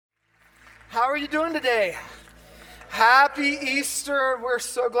How are you doing today? Happy Easter. We're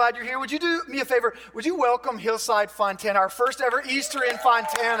so glad you're here. Would you do me a favor? Would you welcome Hillside Fontana, our first ever Easter in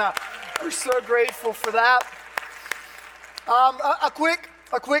Fontana? We're so grateful for that. A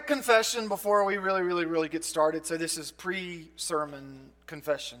quick confession before we really get started. So this is pre-sermon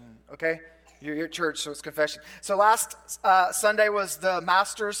confession, okay? You're here at church, so it's confession. So last Sunday was the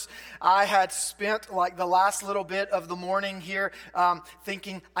Masters. I had spent like the last little bit of the morning here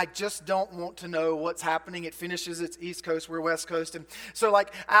thinking, I just don't want to know what's happening. It finishes, it's East Coast, we're West Coast. And so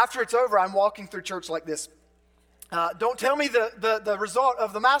like after it's over, I'm walking through church like this. Don't tell me the result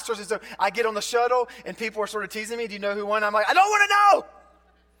of the Masters. And so I get on the shuttle and people are sort of teasing me. Do you know who won? I'm like, I don't want to know.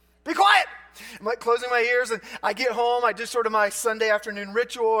 Be quiet. I'm like closing my ears, and I get home, I do sort of my Sunday afternoon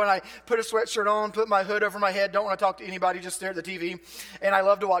ritual, and I put a sweatshirt on, put my hood over my head, don't want to talk to anybody, just stare at the TV. And I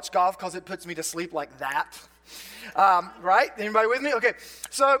love to watch golf because it puts me to sleep like that. Right? Anybody with me? Okay.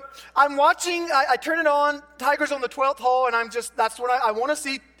 So I'm watching, I turn it on, Tiger's on the 12th hole, and that's what I want to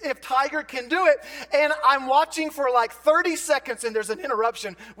see if Tiger can do it. And I'm watching for like 30 seconds, and there's an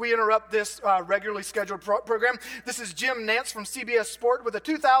interruption. We interrupt this regularly scheduled program. This is Jim Nance from CBS Sport with the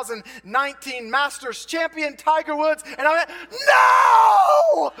 2019 Masters champion, Tiger Woods. And I went,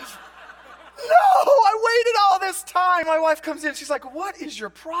 no! No! I waited all this time. My wife comes in, she's like, what is your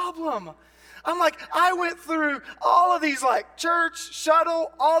problem? I'm like, I went through all of these like church,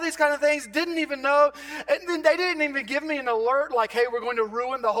 shuttle, all these kind of things, didn't even know. And then they didn't even give me an alert like, hey, we're going to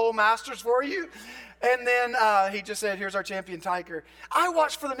ruin the whole Masters for you. And then he just said, here's our champion Tiger. I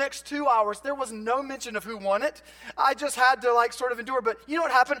watched for the next 2 hours. There was no mention of who won it. I just had to like sort of endure. But you know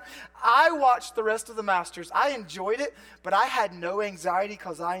what happened? I watched the rest of the Masters. I enjoyed it, but I had no anxiety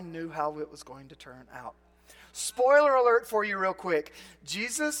because I knew how it was going to turn out. Spoiler alert for you real quick.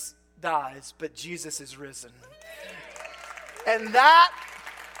 Jesus dies, but Jesus is risen. And that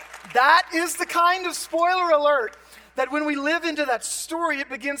is the kind of spoiler alert that when we live into that story, it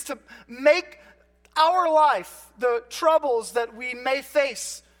begins to make our life, the troubles that we may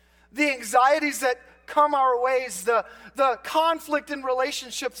face, the anxieties that come our ways, the conflict in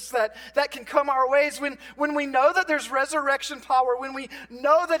relationships that can come our ways, when we know that there's resurrection power, when we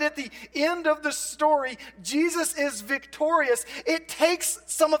know that at the end of the story, Jesus is victorious, it takes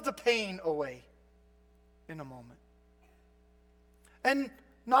some of the pain away in a moment. And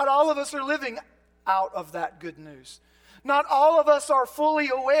not all of us are living out of that good news. Not all of us are fully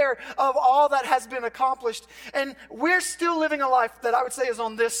aware of all that has been accomplished. And we're still living a life that I would say is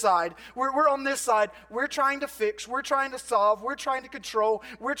on this side. We're on this side. We're trying to fix. We're trying to solve. We're trying to control.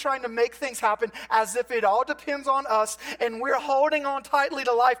 We're trying to make things happen as if it all depends on us. And we're holding on tightly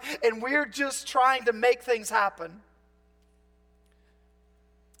to life. And we're just trying to make things happen.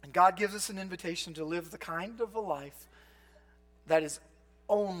 And God gives us an invitation to live the kind of a life that is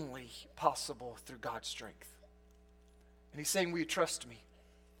only possible through God's strength. And he's saying, will you trust me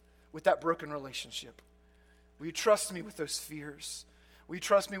with that broken relationship? Will you trust me with those fears? Will you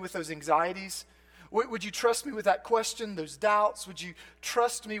trust me with those anxieties? Would you trust me with that question, those doubts? Would you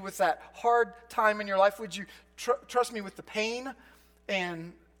trust me with that hard time in your life? Would you trust me with the pain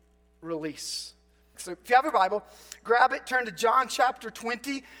and release? So if you have a Bible, grab it, turn to John chapter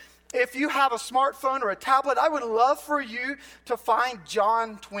 20. If you have a smartphone or a tablet, I would love for you to find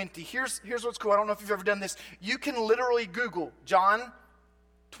John 20. Here's what's cool. I don't know if you've ever done this. You can literally Google John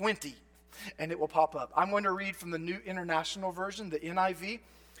 20, and it will pop up. I'm going to read from the New International Version, the NIV.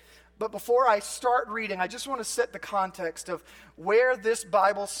 But before I start reading, I just want to set the context of where this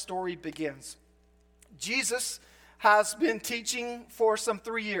Bible story begins. Jesus has been teaching for some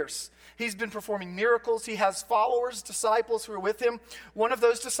 3 years. He's been performing miracles. He has followers, disciples who are with him. One of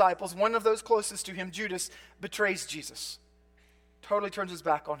those disciples, one of those closest to him, Judas, betrays Jesus. Totally turns his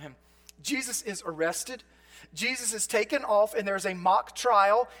back on him. Jesus is arrested. Jesus is taken off, and there's a mock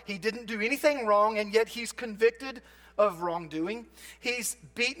trial. He didn't do anything wrong, and yet he's convicted of wrongdoing. He's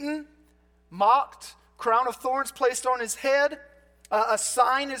beaten, mocked, crown of thorns placed on his head. A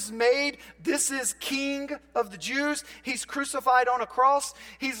sign is made. This is King of the Jews. He's crucified on a cross.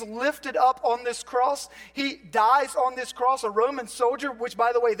 He's lifted up on this cross. He dies on this cross. A Roman soldier, which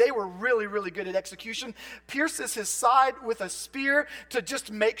by the way, they were really good at execution, pierces his side with a spear to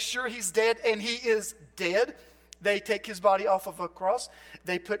just make sure he's dead, and he is dead. They take his body off of a cross.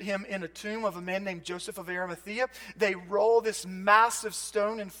 They put him in a tomb of a man named Joseph of Arimathea. They roll this massive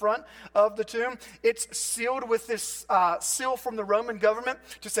stone in front of the tomb. It's sealed with this seal from the Roman government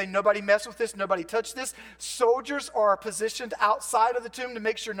to say nobody mess with this, nobody touch this. Soldiers are positioned outside of the tomb to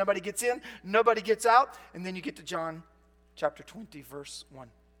make sure nobody gets in, nobody gets out. And then you get to John chapter 20, verse 1.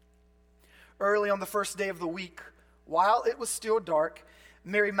 Early on the first day of the week, while it was still dark,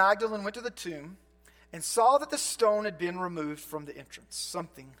 Mary Magdalene went to the tomb and saw that the stone had been removed from the entrance.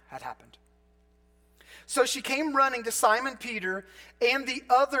 Something had happened. So she came running to Simon Peter and the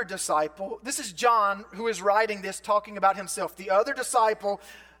other disciple. This is John who is writing this, talking about himself. The other disciple,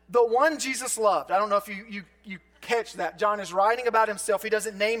 the one Jesus loved. I don't know if you catch that. John is writing about himself. He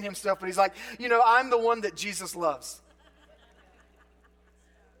doesn't name himself, but he's like, I'm the one that Jesus loves.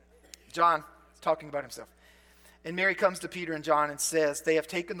 John is talking about himself. And Mary comes to Peter and John and says, they have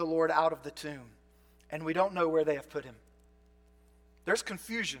taken the Lord out of the tomb, and we don't know where they have put him. There's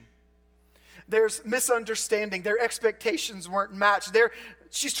confusion. There's misunderstanding. Their expectations weren't matched.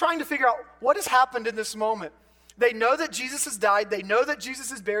 She's trying to figure out what has happened in this moment. They know that Jesus has died. They know that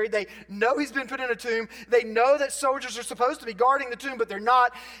Jesus is buried. They know he's been put in a tomb. They know that soldiers are supposed to be guarding the tomb, but they're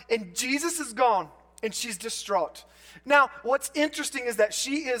not. And Jesus is gone, and she's distraught. Now, what's interesting is that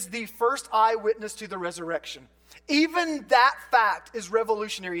she is the first eyewitness to the resurrection. Even that fact is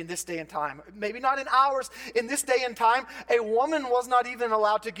revolutionary in this day and time. Maybe not in ours. In this day and time, a woman was not even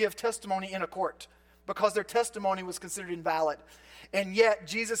allowed to give testimony in a court because their testimony was considered invalid. And yet,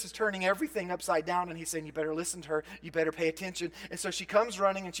 Jesus is turning everything upside down, and he's saying, you better listen to her. You better pay attention. And so she comes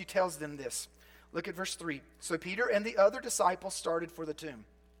running, and she tells them this. Look at verse 3. So Peter and the other disciple started for the tomb.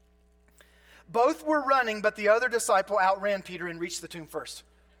 Both were running, but the other disciple outran Peter and reached the tomb first.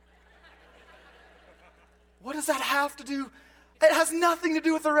 What does that have to do? It has nothing to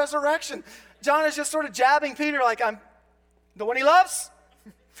do with the resurrection. John is just sort of jabbing Peter like, I'm the one he loves,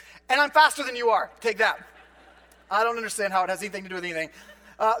 and I'm faster than you are. Take that. I don't understand how it has anything to do with anything.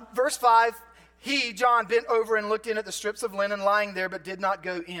 Verse 5, he, John, bent over and looked in at the strips of linen lying there, but did not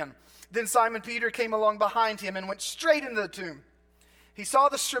go in. Then Simon Peter came along behind him and went straight into the tomb. He saw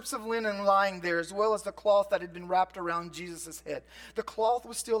the strips of linen lying there, as well as the cloth that had been wrapped around Jesus' head. The cloth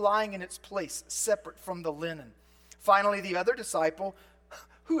was still lying in its place, separate from the linen. Finally, the other disciple,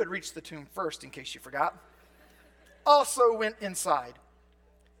 who had reached the tomb first, in case you forgot, also went inside.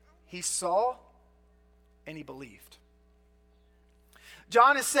 He saw and he believed.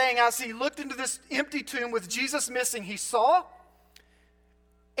 John is saying, as he looked into this empty tomb with Jesus missing, he saw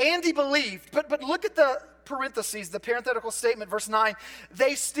and he believed. But look at the parentheses, the parenthetical statement, verse 9.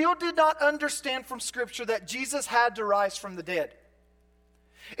 They still did not understand from Scripture that Jesus had to rise from the dead.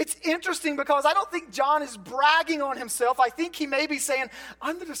 It's interesting because I don't think John is bragging on himself. I think he may be saying,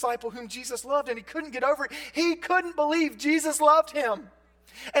 I'm the disciple whom Jesus loved, and he couldn't get over it. He couldn't believe Jesus loved him.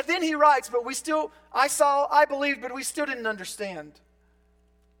 And then he writes, but I believed, but we still didn't understand.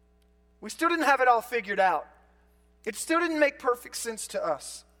 We still didn't have it all figured out. It still didn't make perfect sense to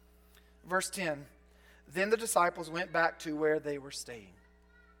us. Verse 10, then the disciples went back to where they were staying.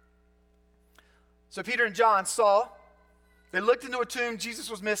 So Peter and John saw, they looked into a tomb, Jesus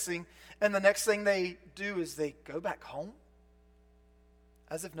was missing, and the next thing they do is they go back home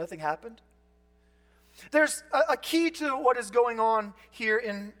as if nothing happened. There's a key to what is going on here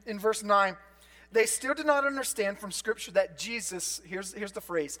in verse 9. They still did not understand from Scripture that Jesus, here's the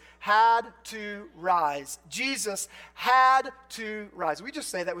phrase, had to rise. Jesus had to rise. We just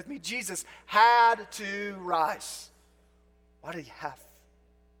say that with me. Jesus had to rise. Why did he have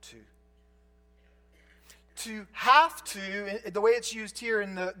to? To have to, the way it's used here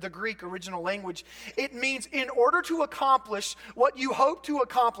in the Greek original language, it means in order to accomplish what you hope to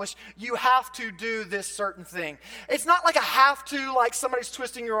accomplish, you have to do this certain thing. It's not like a have to, like somebody's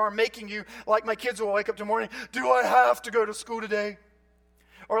twisting your arm, making you, like my kids will wake up tomorrow morning, do I have to go to school today?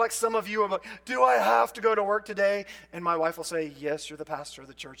 Or like some of you are like, do I have to go to work today? And my wife will say, yes, you're the pastor of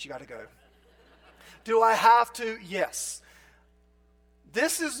the church, you got to go. Do I have to? Yes.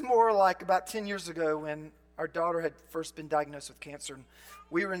 This is more like about 10 years ago when our daughter had first been diagnosed with cancer, and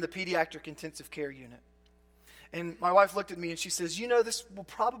we were in the pediatric intensive care unit. And my wife looked at me and she says, this will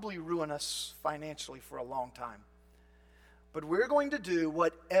probably ruin us financially for a long time. But we're going to do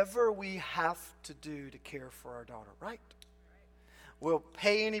whatever we have to do to care for our daughter, right? We'll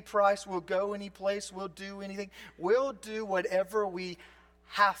pay any price, we'll go any place, we'll do anything. We'll do whatever we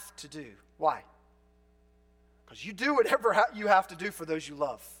have to do. Why? Because you do whatever you have to do for those you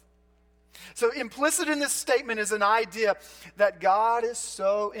love. So implicit in this statement is an idea that God is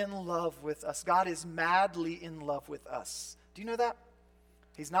so in love with us. God is madly in love with us. Do you know that?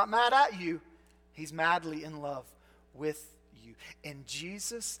 He's not mad at you. He's madly in love with you. And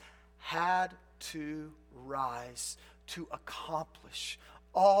Jesus had to rise to accomplish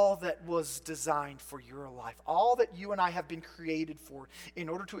all that was designed for your life. All that you and I have been created for in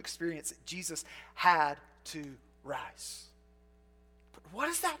order to experience it. Jesus had to rise. But what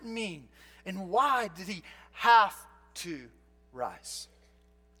does that mean? And why did he have to rise?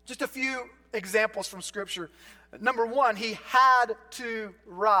 Just a few examples from Scripture. Number one, he had to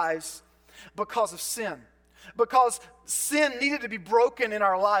rise because of sin. Because sin needed to be broken in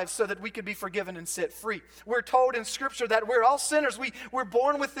our lives so that we could be forgiven and set free. We're told in Scripture that we're all sinners. We're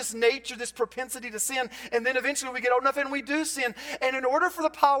born with this nature, this propensity to sin, and then eventually we get old enough and we do sin. And in order for the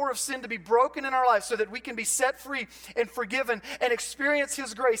power of sin to be broken in our lives so that we can be set free and forgiven and experience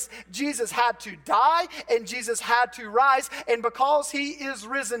His grace, Jesus had to die and Jesus had to rise. And because He is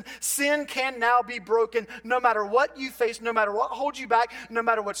risen, sin can now be broken. No matter what you face, no matter what holds you back, no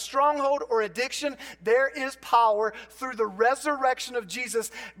matter what stronghold or addiction, there is power through the resurrection of Jesus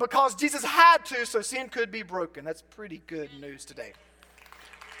because Jesus had to, so sin could be broken. That's pretty good news today.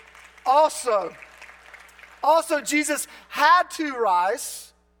 Also, Jesus had to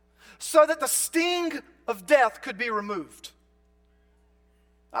rise so that the sting of death could be removed.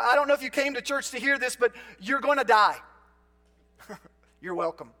 I don't know if you came to church to hear this, but you're going to die. You're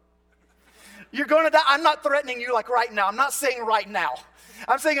welcome. You're going to die. I'm not threatening you like right now. I'm not saying right now.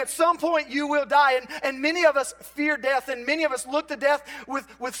 I'm saying at some point you will die, and many of us fear death, and many of us look to death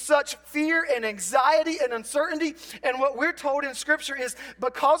with such fear and anxiety and uncertainty. And what we're told in Scripture is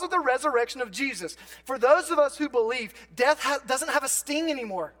because of the resurrection of Jesus, for those of us who believe, death doesn't have a sting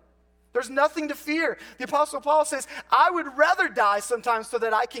anymore. There's nothing to fear. The Apostle Paul says, I would rather die sometimes so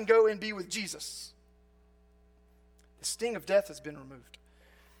that I can go and be with Jesus. The sting of death has been removed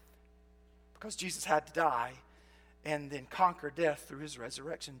because Jesus had to die and then conquer death through His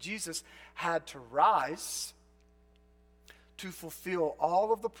resurrection. Jesus had to rise to fulfill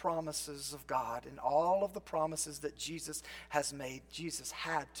all of the promises of God and all of the promises that Jesus has made. Jesus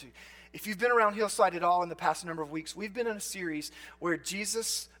had to. If you've been around Hillside at all in the past number of weeks, we've been in a series where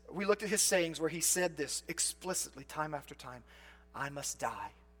we looked at His sayings where He said this explicitly time after time: I must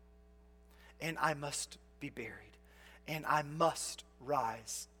die, and I must be buried, and I must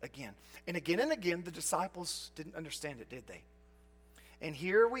rise again. And again, the disciples didn't understand it, did they? And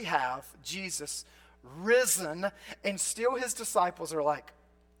here we have Jesus risen, and still His disciples are like,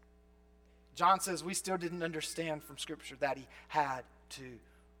 John says we still didn't understand from Scripture that He had to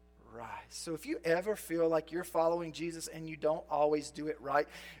rise. So if you ever feel like you're following Jesus and you don't always do it right,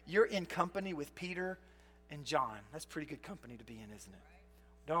 you're in company with Peter and John. That's pretty good company to be in, isn't it?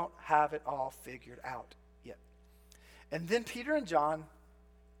 Don't have it all figured out yet. And then Peter and John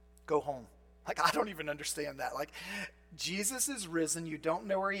go home. Like, I don't even understand that. Like, Jesus is risen. You don't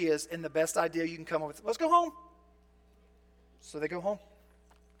know where He is. And the best idea you can come up with, let's go home. So they go home.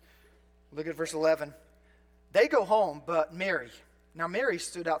 Look at verse 11. They go home, but Mary. Now Mary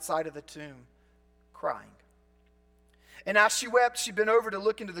stood outside of the tomb crying. And as she wept, she bent over to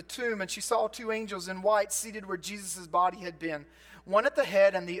look into the tomb, and she saw two angels in white seated where Jesus' body had been, one at the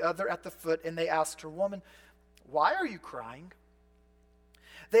head and the other at the foot. And they asked her, Woman, why are you crying?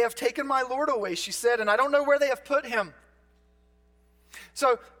 They have taken my Lord away, she said, and I don't know where they have put Him.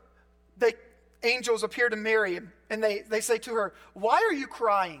 So the angels appear to Mary, and they say to her, why are you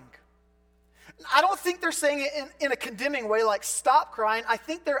crying? I don't think they're saying it in a condemning way, like stop crying. I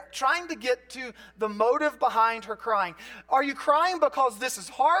think they're trying to get to the motive behind her crying. Are you crying because this is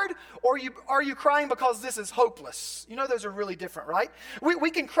hard, or are you crying because this is hopeless? You know, those are really different, right?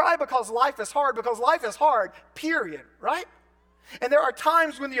 We can cry because life is hard, period, right? And there are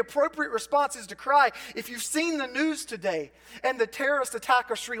times when the appropriate response is to cry. If you've seen the news today and the terrorist attack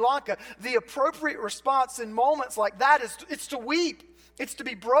of Sri Lanka, the appropriate response in moments like that is it's to weep. It's to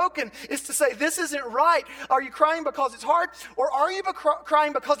be broken. It's to say, this isn't right. Are you crying because it's hard? Or are you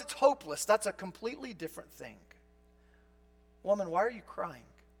crying because it's hopeless? That's a completely different thing. Woman, why are you crying?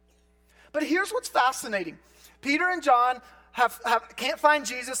 But here's what's fascinating. Peter and John can't find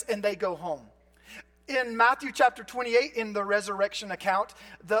Jesus, and they go home. In Matthew chapter 28, in the resurrection account,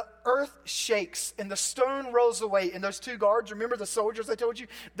 the earth shakes and the stone rolls away. And those two guards, remember the soldiers I told you?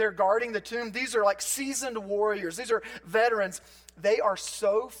 They're guarding the tomb. These are like seasoned warriors. These are veterans. They are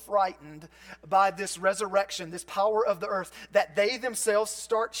so frightened by this resurrection, this power of the earth, that they themselves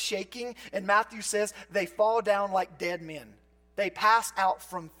start shaking. And Matthew says they fall down like dead men. They pass out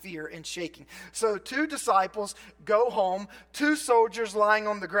from fear and shaking. So two disciples go home, two soldiers lying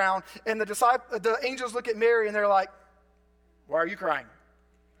on the ground, and the angels look at Mary and they're like, why are you crying?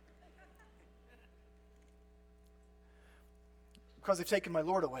 Because they've taken my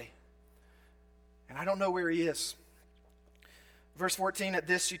Lord away, and I don't know where He is. Verse 14, at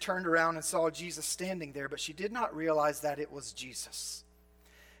this she turned around and saw Jesus standing there, but she did not realize that it was Jesus.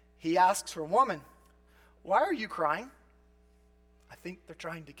 He asks her, Woman, why are you crying? I think they're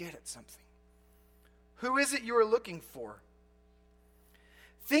trying to get at something. Who is it you are looking for?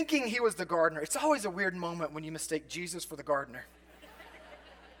 Thinking He was the gardener. It's always a weird moment when you mistake Jesus for the gardener.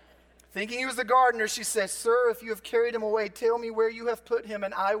 Thinking he was the gardener, she says, "Sir, if you have carried him away, tell me where you have put him,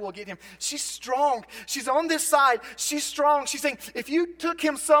 and I will get him." She's strong. She's on this side. She's strong. She's saying, if you took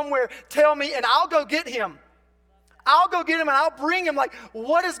him somewhere, tell me, and I'll go get him. I'll go get him, and I'll bring him. Like,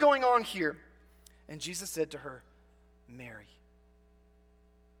 what is going on here? And Jesus said to her, "Mary."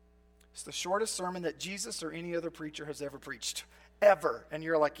 It's the shortest sermon that Jesus or any other preacher has ever preached. Ever. And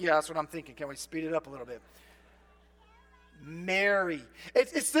you're like, yeah, that's what I'm thinking. Can we speed it up a little bit? Mary.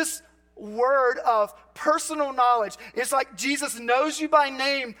 It's this word of personal knowledge. It's like Jesus knows you by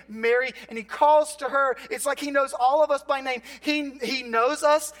name, Mary, and he calls to her. It's like he knows all of us by name. He knows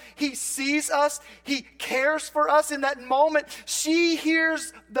us. He sees us. He cares for us. In that moment, she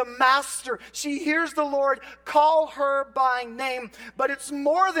hears the Master. She hears the Lord call her by name. But it's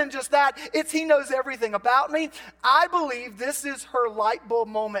more than just that. It's he knows everything about me. I believe this is her light bulb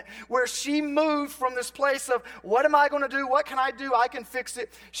moment where she moved from this place of, what am I going to do? What can I do? I can fix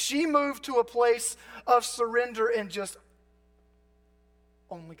it. She moved to a place of surrender and just,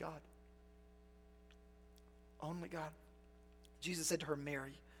 only God. Only God. Jesus said to her,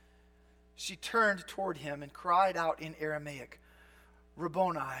 "Mary." She turned toward him and cried out in Aramaic,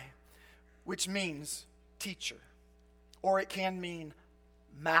 "Rabboni," which means teacher, or it can mean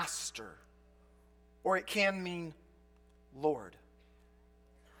master, or it can mean Lord.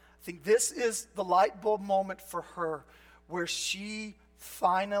 I think this is the light bulb moment for her where she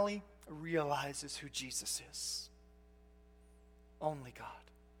finally realizes who Jesus is. Only God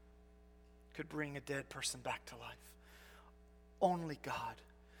could bring a dead person back to life. Only God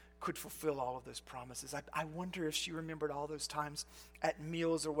could fulfill all of those promises. I wonder if she remembered all those times at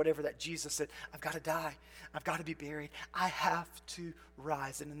meals or whatever that Jesus said, "I've got to die. I've got to be buried. I have to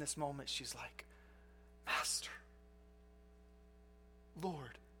rise." And in this moment, she's like, "Master,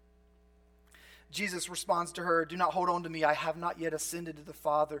 Lord." Jesus responds to her, "Do not hold on to me. I have not yet ascended to the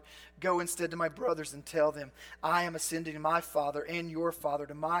Father. Go instead to my brothers and tell them, I am ascending to my Father and your Father,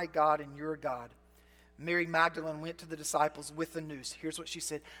 to my God and your God." Mary Magdalene went to the disciples with the news. Here's what she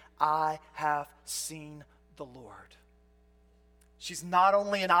said: "I have seen the Lord." She's not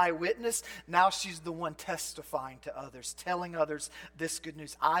only an eyewitness, now she's the one testifying to others, telling others this good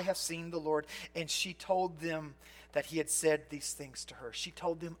news. "I have seen the Lord." And she told them that he had said these things to her. She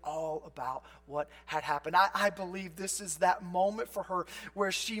told them all about what had happened. I believe this is that moment for her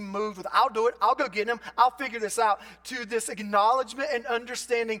where she moved with, "I'll do it, I'll go get him, I'll figure this out," to this acknowledgement and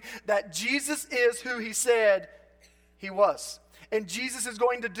understanding that Jesus is who he said he was. And Jesus is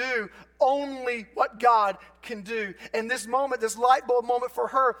going to do only what God can do. And this moment, this light bulb moment for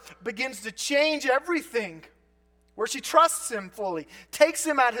her, begins to change everything. Where she trusts him fully, takes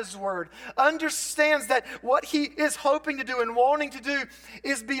him at his word, understands that what he is hoping to do and wanting to do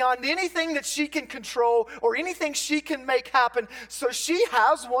is beyond anything that she can control or anything she can make happen. So she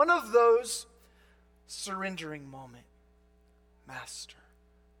has one of those surrendering moments. Master,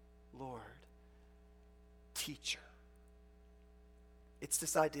 Lord, teacher. It's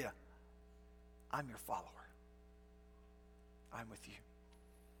this idea: I'm your follower. I'm with you.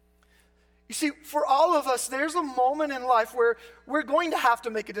 You see, for all of us, there's a moment in life where we're going to have to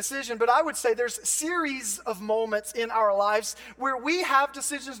make a decision, but I would say there's a series of moments in our lives where we have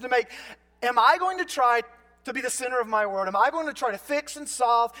decisions to make. Am I going to try to be the center of my world? Am I going to try to fix and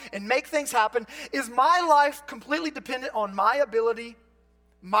solve and make things happen? Is my life completely dependent on my ability,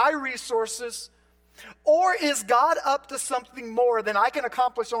 my resources? Or is God up to something more than I can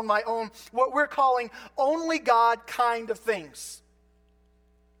accomplish on my own, what we're calling only God kind of things?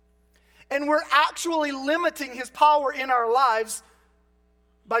 And we're actually limiting his power in our lives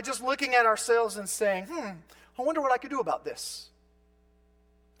by just looking at ourselves and saying, I wonder what I could do about this.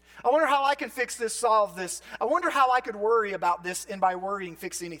 I wonder how I can fix this, solve this. I wonder how I could worry about this, and by worrying,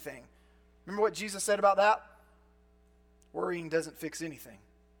 fix anything. Remember what Jesus said about that? Worrying doesn't fix anything.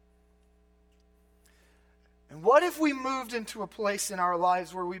 And what if we moved into a place in our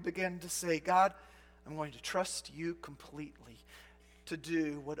lives where we begin to say, God, I'm going to trust you completely to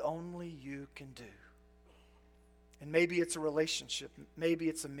do what only you can do. And maybe it's a relationship. Maybe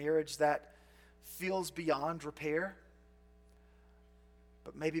it's a marriage that feels beyond repair.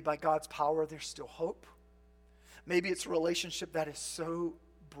 But maybe by God's power, there's still hope. Maybe it's a relationship that is so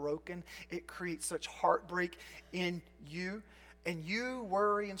broken, it creates such heartbreak in you. And you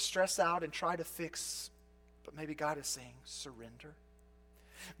worry and stress out and try to fix. But maybe God is saying, surrender.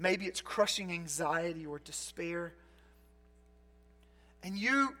 Maybe it's crushing anxiety or despair. And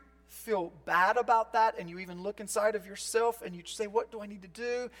you feel bad about that, and you even look inside of yourself and you say, what do I need to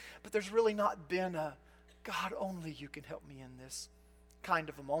do? But there's really not been a, God, only you can help me in this kind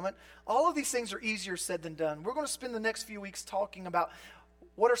of a moment. All of these things are easier said than done. We're going to spend the next few weeks talking about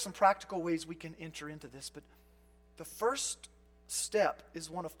what are some practical ways we can enter into this? But the first step is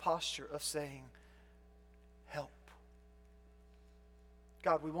one of posture, of saying, help.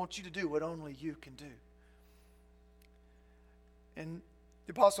 God, we want you to do what only you can do. And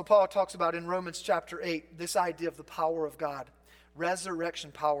the Apostle Paul talks about in Romans chapter 8, this idea of the power of God,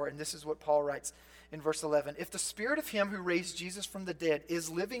 resurrection power. And this is what Paul writes in verse 11. If the spirit of him who raised Jesus from the dead is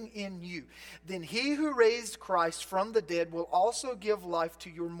living in you, then he who raised Christ from the dead will also give life to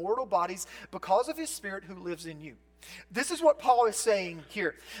your mortal bodies because of his spirit who lives in you. This is what Paul is saying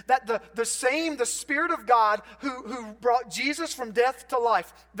here, that the Spirit of God who brought Jesus from death to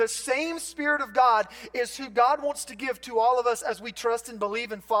life, the same Spirit of God is who God wants to give to all of us as we trust and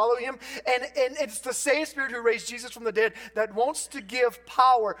believe and follow him. And it's the same Spirit who raised Jesus from the dead that wants to give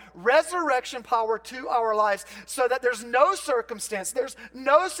power, resurrection power to our lives, so that there's no circumstance, there's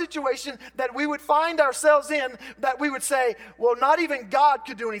no situation that we would find ourselves in that we would say, well, not even God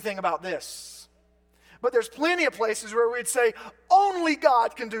could do anything about this. But there's plenty of places where we'd say, only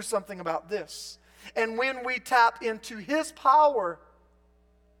God can do something about this. And when we tap into his power,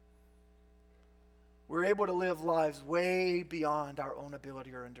 we're able to live lives way beyond our own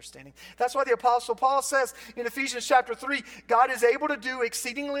ability or understanding. That's why the Apostle Paul says in Ephesians chapter 3, God is able to do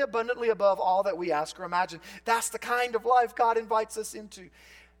exceedingly abundantly above all that we ask or imagine. That's the kind of life God invites us into.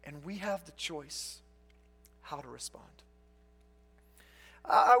 And we have the choice how to respond.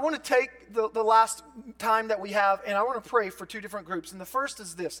 I want to take the last time that we have, and I want to pray for two different groups. And the first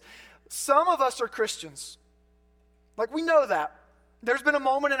is this. Some of us are Christians. Like, we know that. There's been a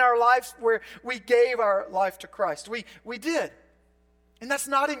moment in our lives where we gave our life to Christ. We did. And that's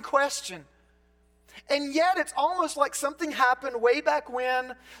not in question. And yet it's almost like something happened way back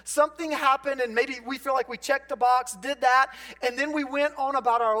when. Something happened and maybe we feel like we checked the box, did that, and then we went on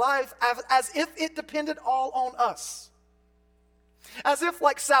about our life as if it depended all on us. As if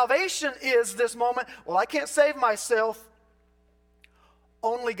like salvation is this moment, well, I can't save myself.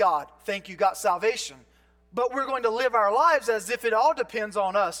 Only God, thank you, got salvation. But we're going to live our lives as if it all depends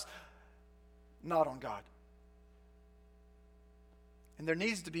on us, not on God. And there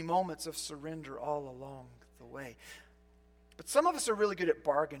needs to be moments of surrender all along the way. But some of us are really good at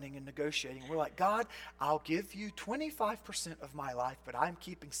bargaining and negotiating. We're like, God, I'll give you 25% of my life, but I'm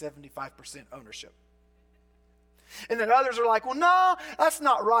keeping 75% ownership. And then others are like, well, no, that's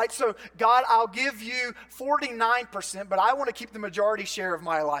not right. So, God, I'll give you 49%, but I want to keep the majority share of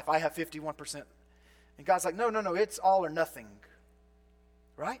my life. I have 51%. And God's like, no, it's all or nothing.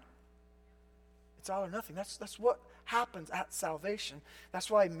 Right? It's all or nothing. That's what happens at salvation. That's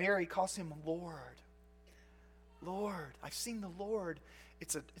why Mary calls him Lord. Lord. I've seen the Lord.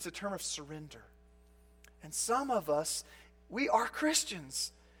 It's a term of surrender. And some of us, we are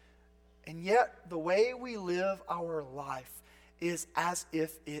Christians. And yet, the way we live our life is as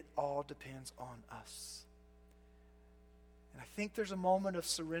if it all depends on us. And I think there's a moment of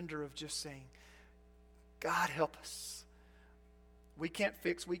surrender of just saying, God, help us. We can't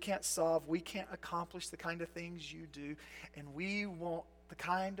fix, we can't solve, we can't accomplish the kind of things you do. And we want the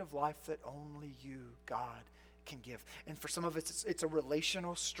kind of life that only you, God, can give. And for some of us, it's a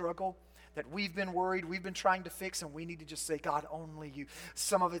relational struggle that we've been worried, we've been trying to fix, and we need to just say, God, only you.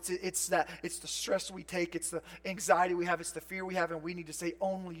 Some of it's the stress we take, it's the anxiety we have, it's the fear we have, and we need to say,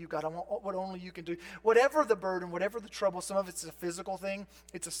 only you, God. I want what only you can do. Whatever the burden, whatever the trouble, some of it's a physical thing,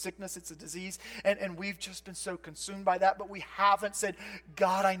 it's a sickness, it's a disease, and we've just been so consumed by that, but we haven't said,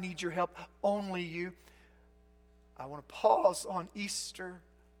 God, I need your help, only you. I want to pause on Easter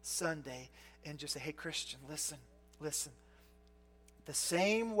Sunday and just say, hey, Christian, listen. The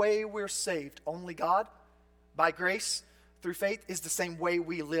same way we're saved, only God, by grace, through faith, is the same way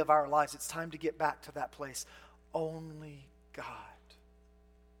we live our lives. It's time to get back to that place. Only God.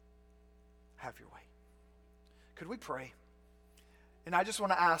 Have your way. Could we pray? And I just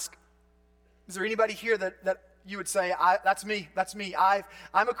want to ask, is there anybody here that you would say, that's me.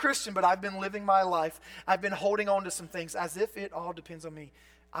 I'm a Christian, but I've been living my life. I've been holding on to some things as if it all depends on me.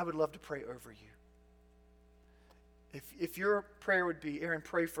 I would love to pray over you. If your prayer would be, Aaron,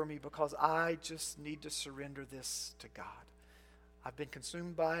 pray for me because I just need to surrender this to God. I've been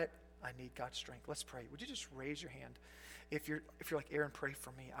consumed by it. I need God's strength. Let's pray. Would you just raise your hand? If you're like, Aaron, pray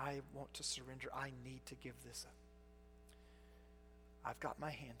for me. I want to surrender. I need to give this up. I've got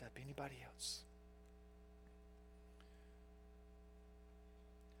my hand up. Anybody else?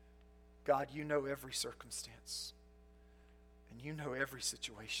 God, you know every circumstance. And you know every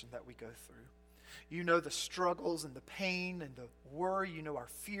situation that we go through. You know the struggles and the pain and the worry. You know our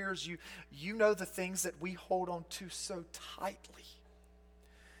fears. You know the things that we hold on to so tightly.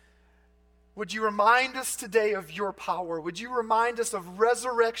 Would you remind us today of your power? Would you remind us of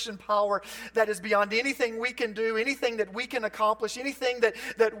resurrection power that is beyond anything we can do, anything that we can accomplish, anything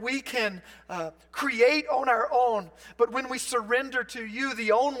that we can create on our own? But when we surrender to you,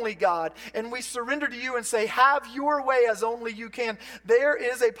 the only God, and we surrender to you and say, have your way as only you can, there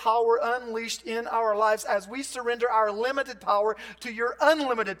is a power unleashed in our lives as we surrender our limited power to your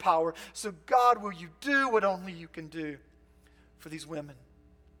unlimited power. So God, will you do what only you can do for these women,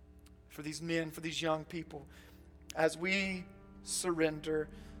 for these men, for these young people, as we surrender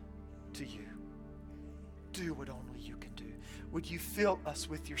to you? Do what only you can do. Would you fill us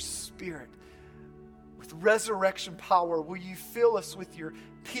with your Spirit, with resurrection power? Will you fill us with your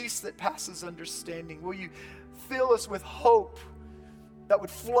peace that passes understanding? Will you fill us with hope that would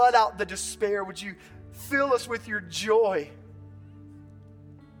flood out the despair? Would you fill us with your joy?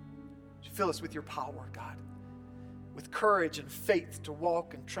 Would you fill us with your power, God? With courage and faith to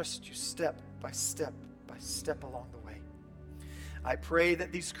walk and trust you step by step along the way. I pray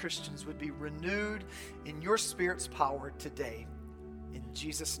that these Christians would be renewed in your Spirit's power today. In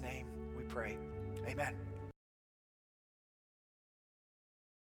Jesus' name we pray. Amen.